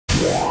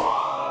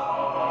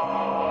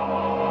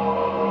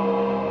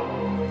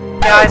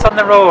Guys on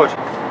the road.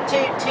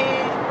 Toot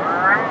toot.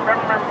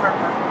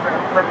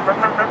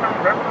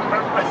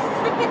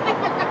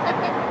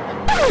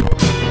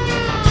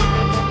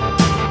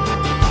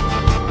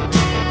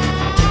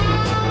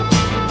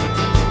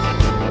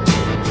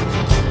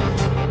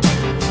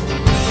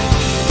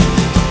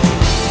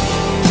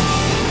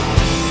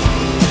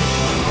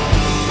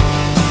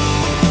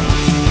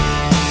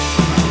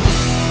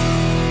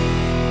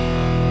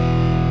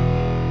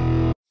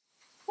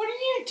 What are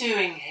you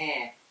doing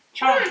here?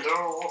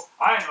 Hello,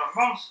 I'm a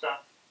monster.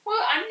 Well,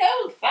 I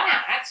know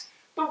that,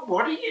 but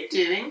what are you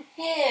doing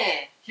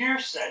here? You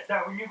said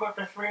that when you got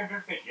to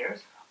 300 videos,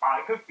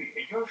 I could be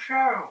in your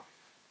show.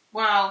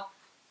 Well,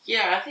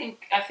 yeah,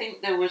 I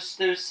think there was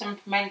some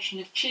mention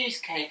of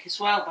cheesecake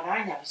as well, but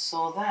I never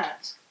saw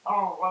that.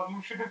 Oh, well,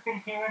 you should have been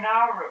here an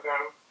hour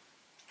ago.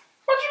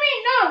 What do you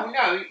mean?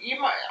 No,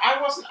 you might.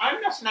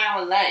 I'm not an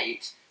hour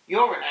late.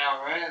 You're an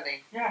hour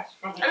early. Yes,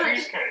 for the Oh,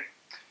 cheesecake.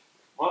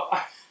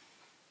 What?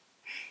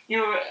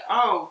 You were.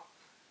 Oh.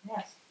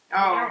 Yes.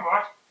 Oh. You know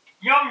what?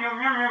 Yum,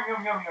 yum, yum, yum,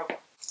 yum, yum, yum.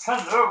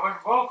 Hello and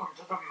welcome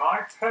to the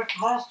My Pet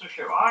Monster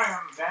Show. I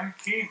am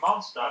MP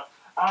Monster,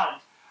 and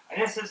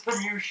this is the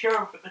new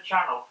show for the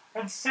channel.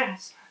 And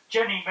since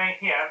Jenny May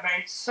here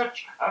made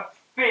such a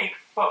big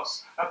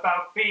fuss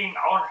about being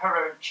on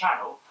her own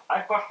channel,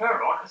 I've got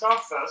her on as our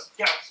first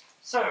guest.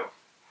 So,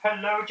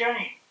 hello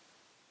Jenny.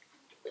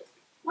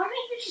 Why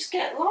don't you just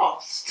get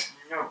lost?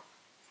 No.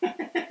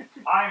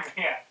 I'm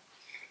here.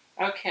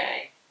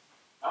 Okay.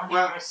 I'm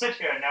just going to sit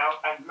here now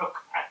and look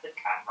at the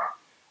camera.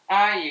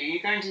 Are you?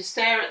 You're going to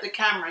stare at the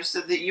camera so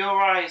that your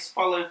eyes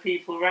follow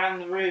people around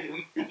the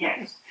room?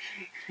 Yes.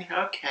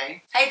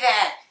 Okay. Hey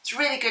there! It's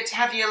really good to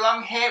have you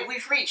along here.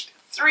 We've reached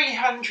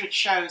 300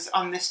 shows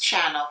on this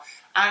channel.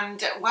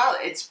 And, well,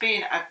 it's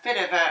been a bit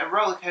of a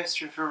roller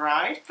coaster of a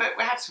ride, but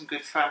we had some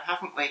good fun,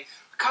 haven't we?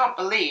 I can't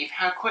believe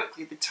how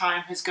quickly the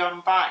time has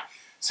gone by.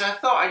 So I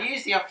thought I'd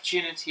use the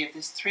opportunity of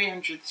this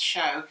 300th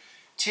show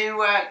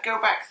to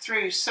go back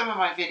through some of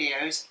my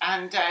videos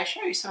and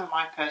show you some of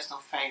my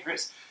personal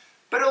favourites,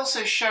 but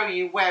also show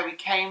you where we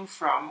came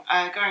from,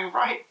 going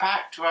right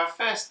back to our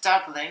first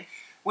dabbling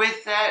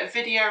with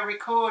video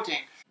recording.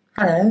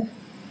 Hello.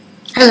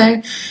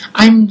 Hello.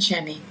 I'm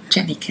Jenny,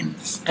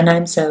 JennyCam. And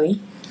I'm Zoe,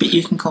 but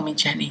you can call me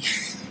Jenny.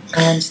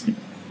 And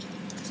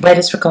we're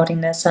just recording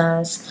this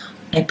as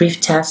a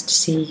brief test to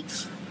see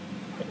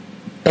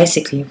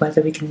basically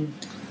whether we can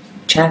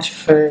chat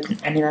for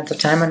any length of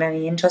time on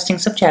any interesting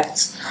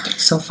subjects.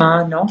 So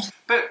far, not.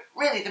 But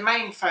really the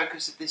main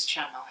focus of this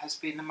channel has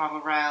been the model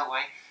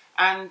railway,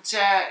 and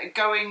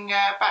going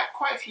back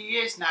quite a few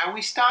years now,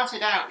 we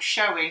started out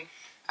showing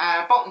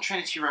Bolton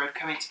Trinity Road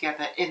coming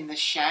together in the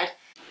shed.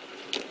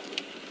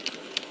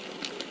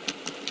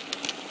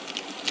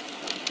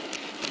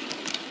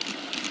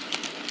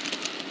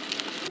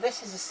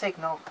 This is a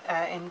signal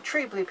in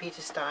true Blue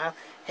Peter style.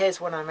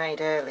 Here's one I made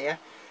earlier.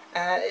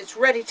 It's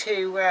ready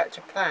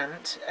to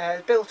plant,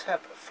 built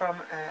up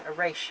from a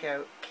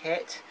ratio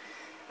kit.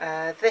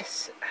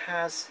 This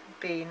has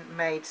been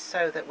made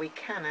so that we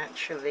can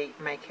actually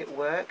make it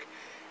work.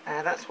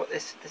 That's what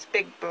this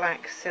big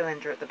black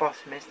cylinder at the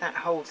bottom is. That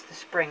holds the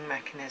spring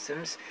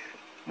mechanisms.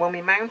 When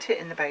we mount it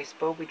in the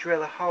baseboard, we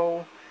drill a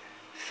hole,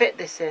 fit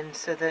this in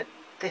so that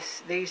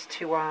these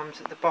two arms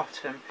at the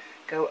bottom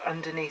go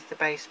underneath the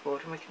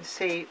baseboard, and we can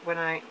see when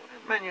I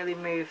manually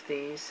move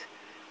these,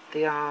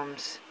 the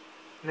arms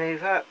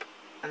move up,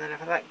 and then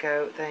if I let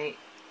go they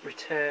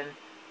return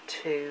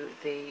to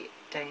the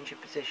danger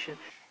position.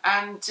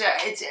 And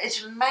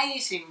it's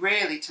amazing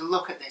really to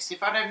look at this.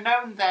 If I'd have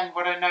known then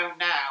what I know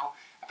now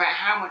about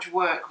how much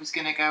work was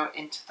going to go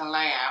into the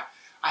layout,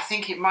 I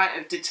think it might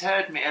have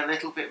deterred me a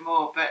little bit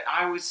more, but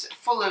I was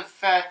full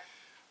of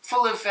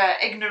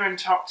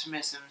ignorant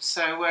optimism,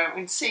 so we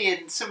can see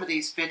in some of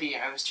these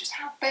videos just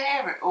how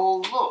bare it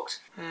all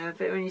looked. But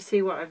when you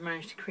see what I've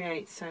managed to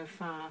create so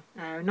far,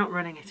 not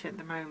running it at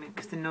the moment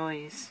because the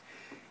noise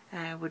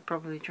would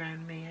probably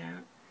drown me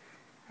out.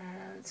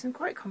 Some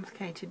quite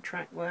complicated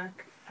track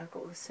work. I've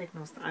got all the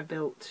signals that I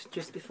built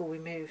just before we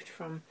moved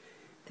from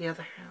the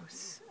other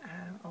house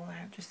all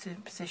out just to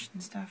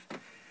position stuff.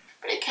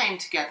 But it came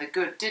together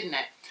good, didn't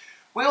it?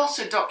 We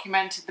also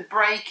documented the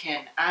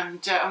break-in,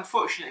 and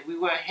unfortunately we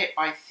were hit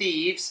by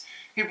thieves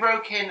who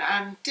broke in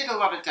and did a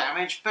lot of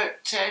damage,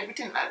 but we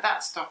didn't let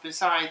that stop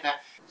us either.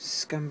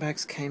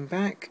 Scumbags came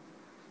back,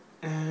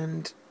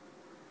 and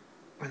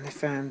when they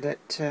found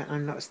that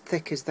I'm not as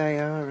thick as they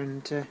are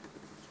and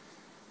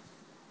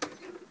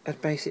had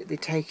basically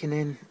taken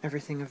in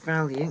everything of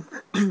value,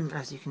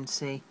 as you can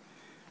see,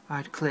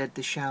 I'd cleared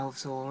the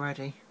shelves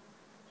already.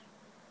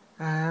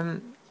 They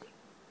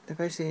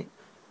basically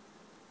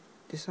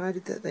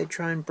decided that they'd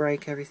try and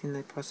break everything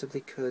they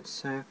possibly could,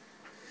 so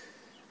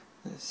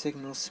the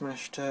signal's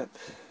smashed up,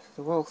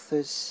 the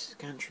Walther's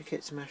gantry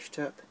kit smashed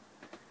up,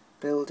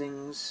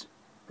 buildings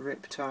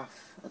ripped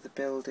off, other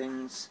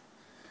buildings,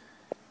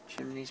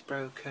 chimneys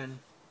broken,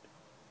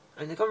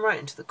 and they've gone right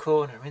into the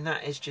corner. I mean,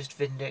 that is just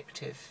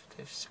vindictive.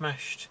 They've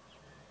smashed,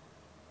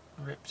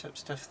 ripped up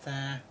stuff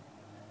there,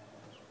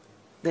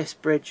 this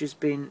bridge has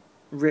been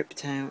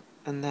ripped out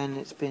and then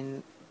it's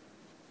been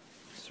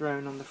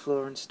thrown on the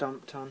floor and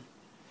stomped on.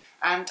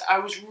 And I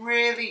was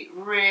really,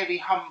 really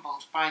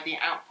humbled by the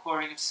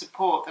outpouring of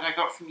support that I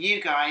got from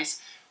you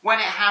guys when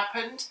it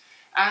happened.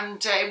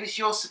 And it was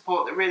your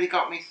support that really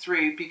got me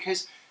through,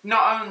 because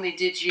not only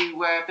did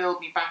you build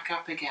me back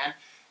up again,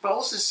 but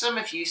also some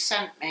of you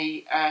sent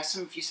me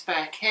some of your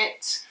spare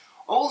kits.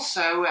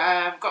 Also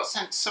got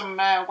sent some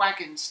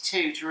wagons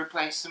too, to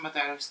replace some of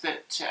those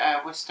that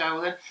were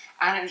stolen.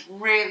 And it was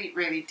really,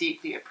 really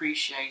deeply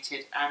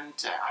appreciated. And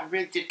I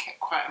really did get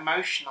quite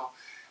emotional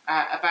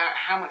about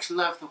how much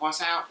love there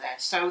was out there.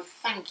 So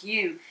thank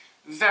you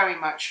very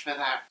much for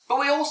that. But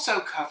we also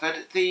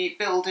covered the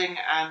building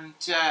and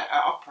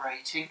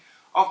operating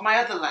of my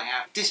other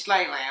layout,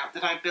 display layout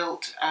that I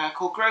built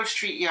called Grove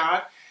Street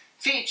Yard,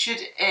 featured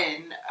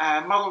in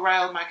Model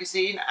Rail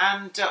magazine,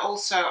 and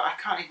also, I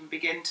can't even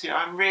begin to,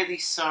 I'm really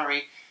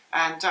sorry,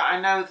 and I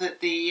know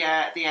that the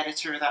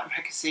editor of that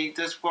magazine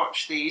does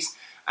watch these,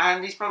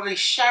 and he's probably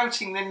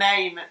shouting the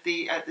name at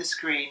the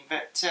screen,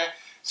 but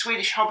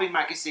Swedish Hobby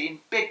magazine,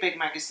 big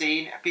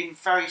magazine, have been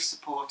very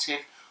supportive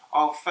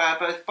of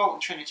both Bolton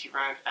Trinity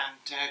Road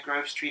and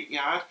Grove Street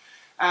Yard,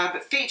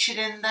 but featured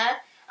in there.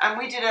 And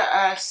we did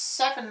a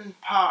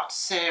 7-part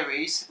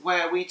series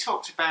where we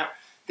talked about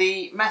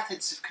the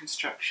methods of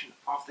construction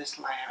of this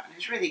layout, and it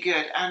was really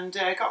good and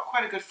got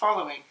quite a good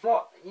following.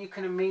 What you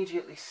can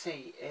immediately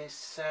see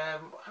is,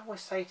 I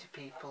always say to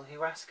people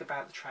who ask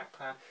about the track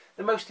plan,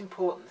 the most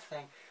important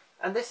thing,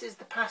 and this is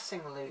the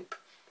passing loop.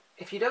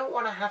 If you don't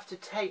want to have to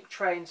take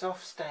trains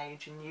off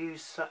stage and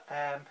use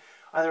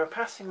either a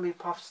passing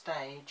loop off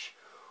stage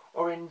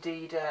or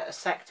indeed a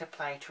sector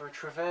plate or a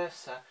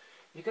traverser,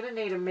 you're going to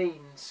need a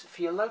means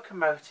for your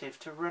locomotive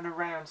to run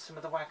around some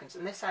of the wagons,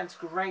 and this adds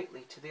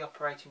greatly to the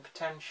operating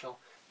potential.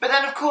 But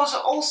then of course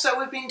also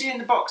we've been doing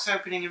the box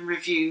opening and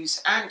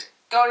reviews, and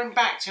going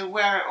back to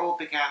where it all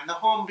began, the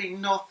Hornby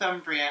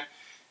Northumbrian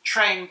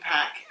train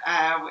pack,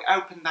 we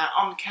opened that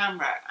on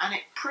camera and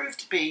it proved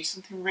to be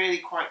something really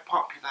quite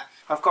popular.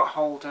 I've got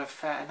hold of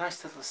a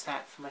nice little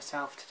set for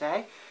myself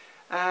today,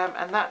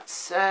 and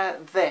that's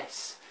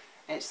this.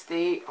 It's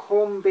the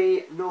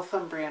Hornby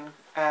Northumbrian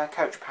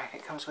coach pack.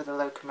 It comes with a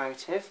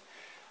locomotive.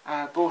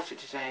 Bought it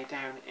today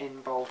down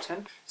in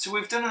Bolton. So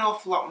we've done an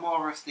awful lot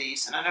more of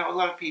these, and I know a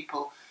lot of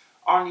people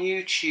on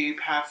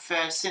YouTube have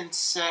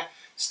since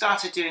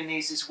started doing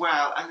these as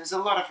well, and there's a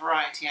lot of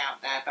variety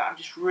out there, but I'm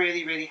just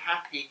really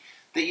happy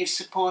that you've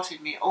supported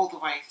me all the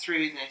way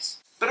through this.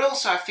 But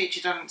also I've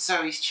featured on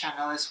Zoe's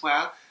channel as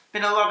well.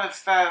 Been a lot of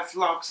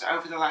vlogs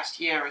over the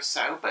last year or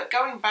so, but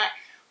going back,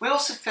 we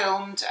also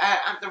filmed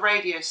at the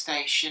radio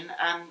station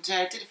and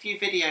did a few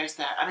videos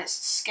there, and it's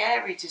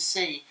scary to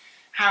see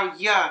how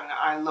young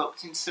I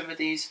looked in some of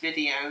these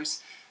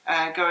videos,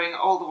 going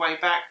all the way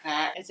back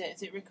there. Is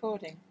it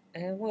recording?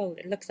 Well,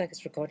 it looks like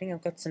it's recording.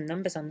 I've got some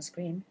numbers on the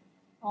screen.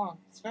 Oh,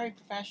 it's very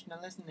professional,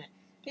 isn't it?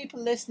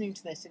 People listening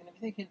to this are going to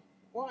be thinking,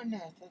 what on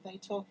earth are they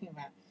talking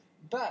about?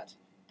 But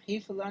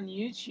people on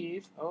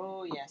YouTube,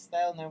 oh yes,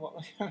 they'll know what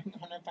we're going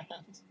on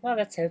about. Well,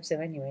 let's hope so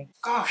anyway.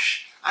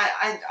 Gosh,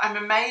 I'm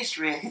amazed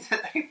really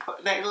that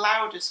they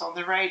allowed us on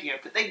the radio,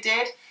 but they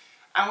did,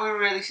 and we were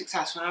really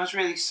successful, and I was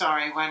really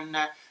sorry when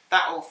that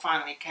all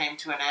finally came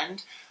to an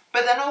end.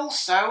 But then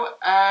also,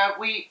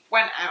 we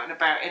went out and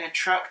about in a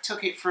truck,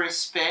 took it for a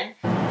spin.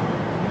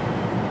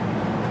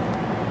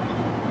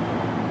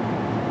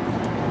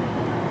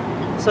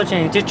 So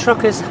Jenny, do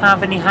truckers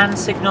have any hand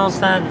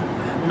signals that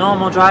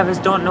normal drivers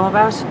don't know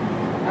about?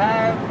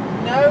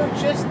 No,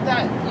 just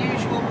that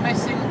usual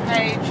missing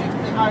page of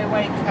the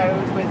highway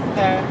code with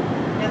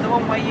the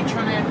one where you're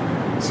trying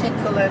to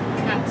tickle a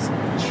cat's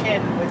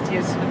chin with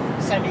your sort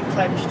of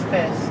semi-clenched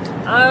fist.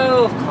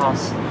 Oh, of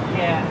course.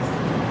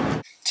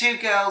 Yeah. 2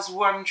 girls,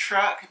 1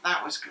 truck.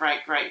 That was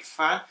great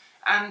fun.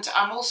 And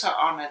I'm also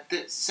honoured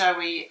that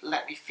Zoe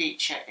let me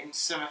feature in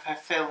some of her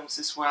films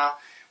as well.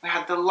 We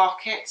had The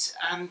Locket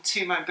and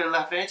To My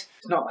Beloved. It's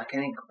not like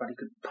anybody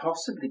could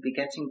possibly be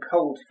getting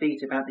cold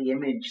feet about the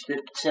image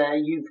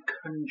that you've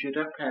conjured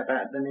up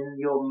about them in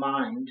your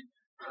mind.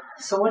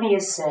 So what are you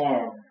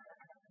saying?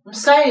 I'm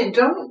saying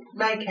don't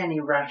make any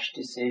rash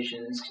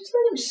decisions. Just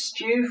let him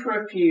stew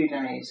for a few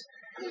days.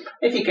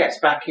 If he gets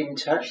back in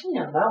touch, then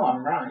you'll know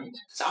I'm right.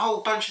 It's a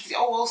whole bunch of things.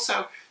 Oh,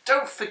 also,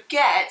 don't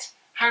forget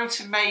how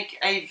to make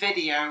a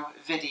video.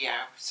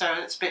 So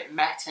it's a bit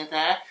meta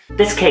there.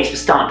 This case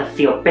was starting to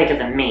feel bigger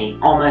than me,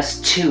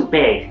 almost too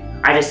big.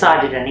 I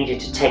decided I needed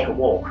to take a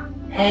walk.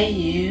 Hey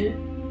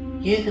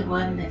you're the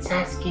one that's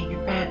asking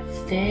about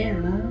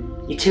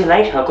film. You're too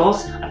late,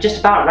 Huggles. I've just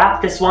about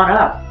wrapped this one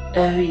up.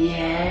 Oh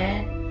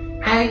yeah?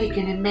 How are you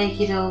gonna make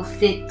it all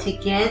fit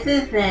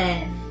together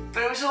then?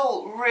 But it was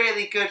all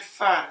really good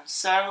fun,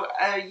 so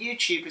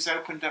YouTube has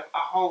opened up a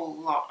whole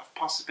lot of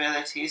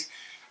possibilities.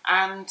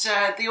 And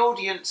the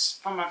audience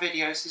for my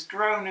videos has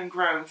grown and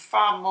grown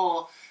far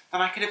more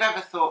than I could have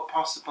ever thought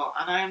possible,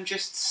 and I am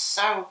just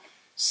so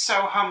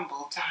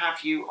humbled to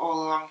have you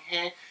all along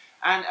here,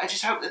 and I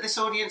just hope that this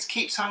audience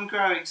keeps on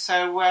growing.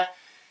 So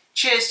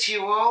cheers to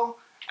you all,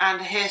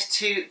 And here's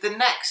to the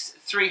next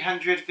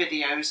 300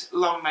 videos.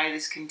 Long may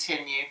this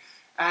continue.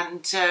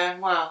 And,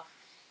 well,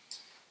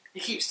 he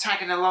keeps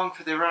tagging along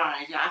for the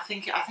ride. I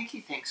think he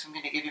thinks I'm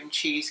going to give him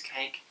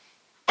cheesecake.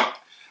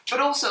 But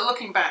also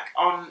looking back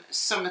on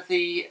some of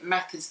the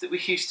methods that we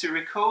used to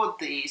record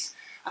these,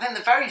 I think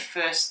the very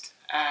first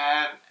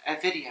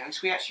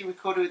videos we actually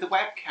recorded with a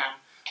webcam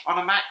on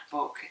a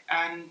MacBook.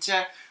 And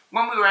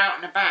when we were out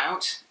and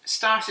about,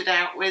 started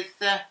out with,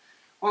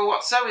 well,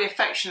 what Zoe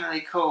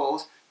affectionately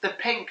called the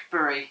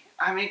Pinkberry.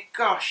 I mean,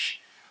 gosh,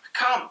 I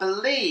can't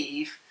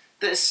believe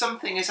that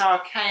something as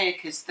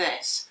archaic as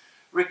this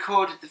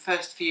recorded the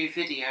first few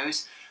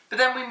videos. But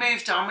then we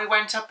moved on, we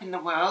went up in the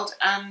world,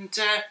 and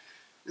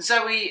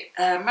Zoe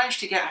managed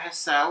to get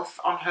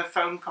herself on her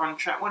phone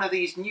contract one of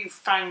these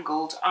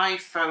newfangled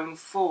iPhone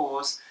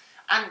 4s.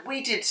 And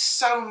we did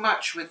so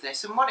much with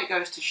this, and what it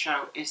goes to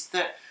show is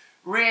that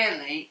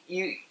really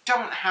you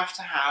don't have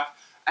to have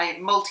a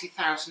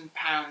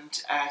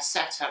multi-thousand-pound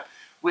setup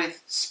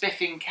with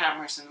spiffing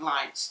cameras and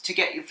lights to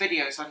get your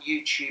videos on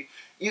YouTube.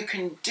 You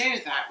can do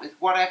that with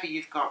whatever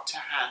you've got to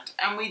hand.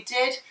 And we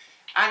did,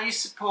 and you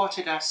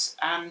supported us,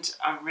 and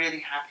I'm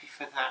really happy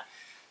for that.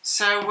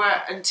 So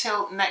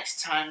until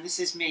next time, this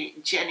is me,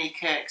 Jenny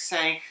Kirk,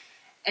 saying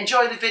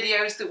enjoy the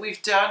videos that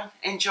we've done,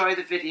 enjoy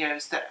the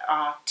videos that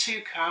are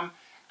to come,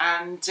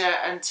 and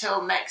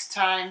until next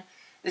time,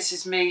 this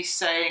is me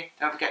saying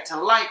don't forget to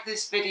like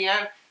this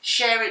video,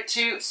 share it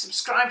too,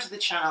 subscribe to the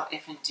channel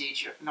if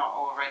indeed you're not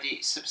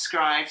already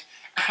subscribed,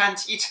 and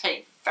you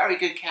take very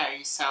good care of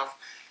yourself.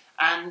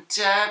 And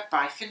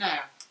bye for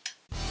now.